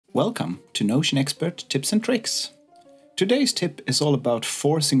Welcome to Notion Expert Tips and Tricks. Today's tip is all about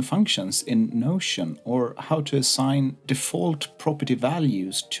forcing functions in Notion, or how to assign default property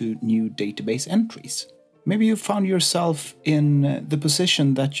values to new database entries. Maybe you found yourself in the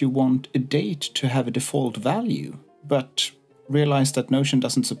position that you want a date to have a default value, but realize that Notion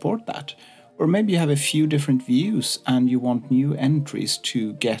doesn't support that. Or maybe you have a few different views and you want new entries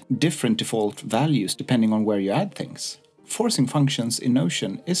to get different default values depending on where you add things. Forcing functions in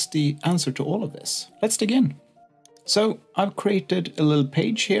Notion is the answer to all of this. Let's dig in. So I've created a little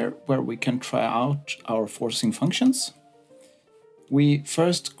page here where we can try out our forcing functions. We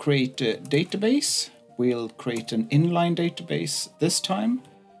first create a database. We'll create an inline database this time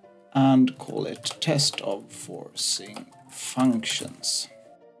and call it test of forcing functions.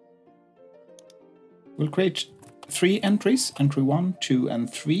 We'll create 3 entries, entry 1, 2,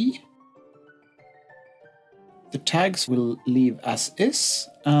 and 3. The tags we'll leave as is,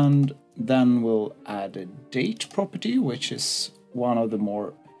 and then we'll add a date property, which is one of the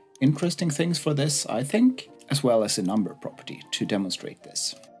more interesting things for this, I think, as well as a number property to demonstrate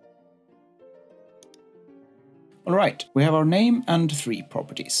this. All right, we have our name and 3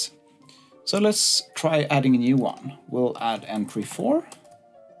 properties. So let's try adding a new one. We'll add entry 4.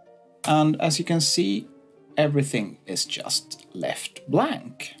 And as you can see, everything is just left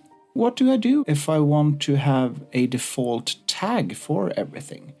blank. What do I do if I want to have a default tag for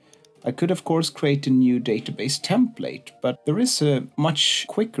everything? I could, of course, create a new database template, but there is a much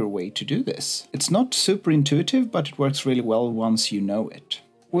quicker way to do this. It's not super intuitive, but it works really well once you know it.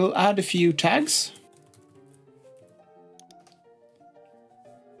 We'll add a few tags.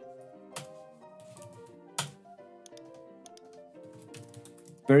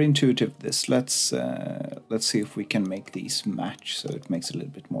 Very intuitive, this. Let's see if we can make these match so it makes a little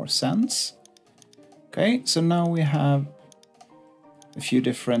bit more sense. Okay, so now we have a few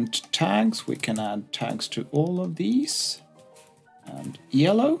different tags. We can add tags to all of these. And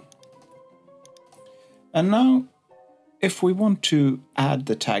yellow. And now, if we want to add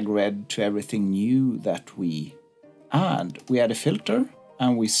the tag red to everything new that we add a filter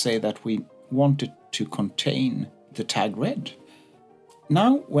and we say that we want it to contain the tag red.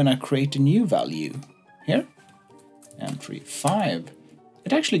 Now, when I create a new value here, entry 5,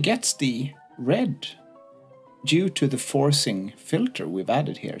 it actually gets the red due to the forcing filter we've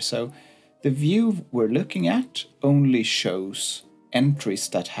added here. So the view we're looking at only shows entries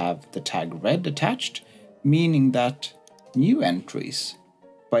that have the tag red attached, meaning that new entries,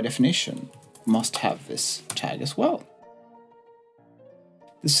 by definition, must have this tag as well.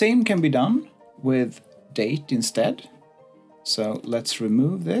 The same can be done with date instead. So let's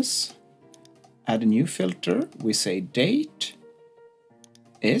remove this, add a new filter. We say date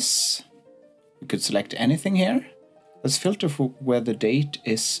is, we could select anything here. Let's filter for where the date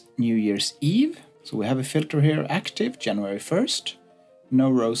is New Year's Eve. So we have a filter here active, January 1st. No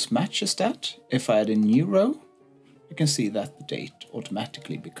rows matches that. If I add a new row, you can see that the date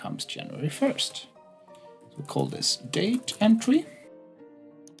automatically becomes January 1st. So we call this date entry.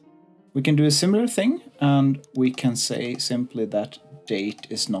 We can do a similar thing, and we can say simply that date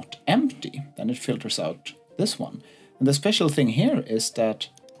is not empty. Then it filters out this one. And the special thing here is that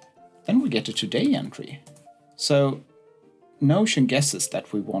then we get a today entry. So Notion guesses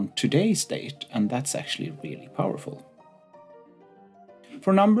that we want today's date, and that's actually really powerful.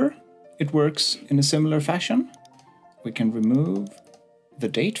 For number, it works in a similar fashion. We can remove the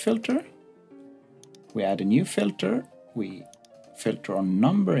date filter. We add a new filter. We filter on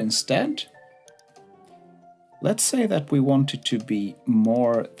number instead. Let's say that we want it to be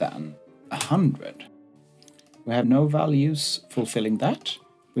more than 100. We have no values fulfilling that.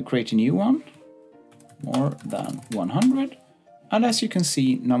 We create a new one, more than 100. And as you can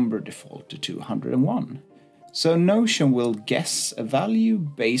see, number defaulted to 101. So Notion will guess a value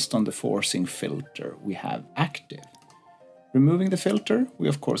based on the forcing filter we have active. Removing the filter, we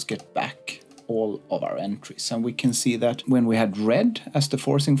of course get back all of our entries. And we can see that when we had red as the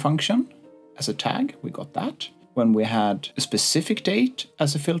forcing function, as a tag, we got that. When we had a specific date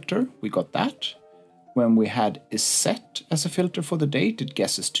as a filter, we got that. When we had is set as a filter for the date, it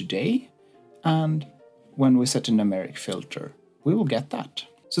guesses today. And when we set a numeric filter, we will get that.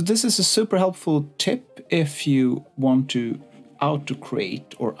 So this is a super helpful tip if you want to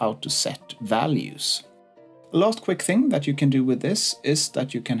auto-create or auto-set values. The last quick thing that you can do with this is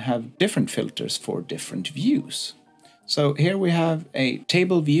that you can have different filters for different views. So here we have a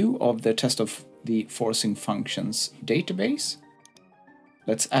table view of the test of the forcing functions database.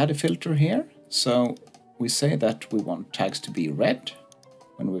 Let's add a filter here. So we say that we want tags to be red.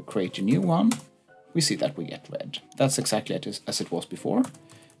 When we create a new one, we see that we get red. That's exactly as it was before.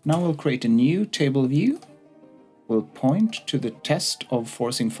 Now we'll create a new table view. We'll point to the test of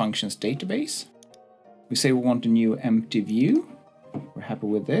forcing functions database. We say we want a new empty view. We're happy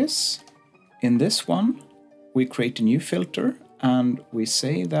with this. In this one, we create a new filter and we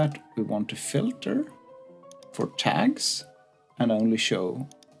say that we want to filter for tags and only show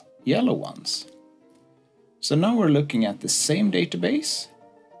yellow ones. So now we're looking at the same database,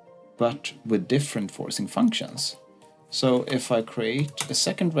 but with different forcing functions. So if I create a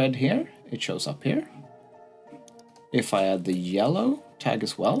second red here, it shows up here. If I add the yellow tag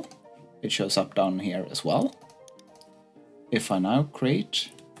as well, it shows up down here as well. If I now create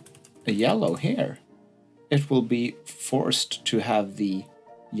a yellow here, it will be forced to have the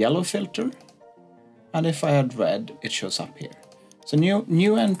yellow filter. And if I add red, it shows up here. So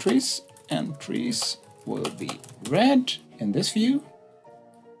new entries will be red in this view.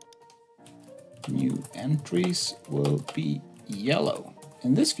 New entries will be yellow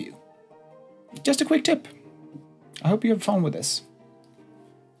in this view. Just a quick tip. I hope you have fun with this.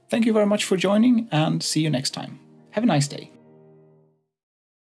 Thank you very much for joining and see you next time. Have a nice day.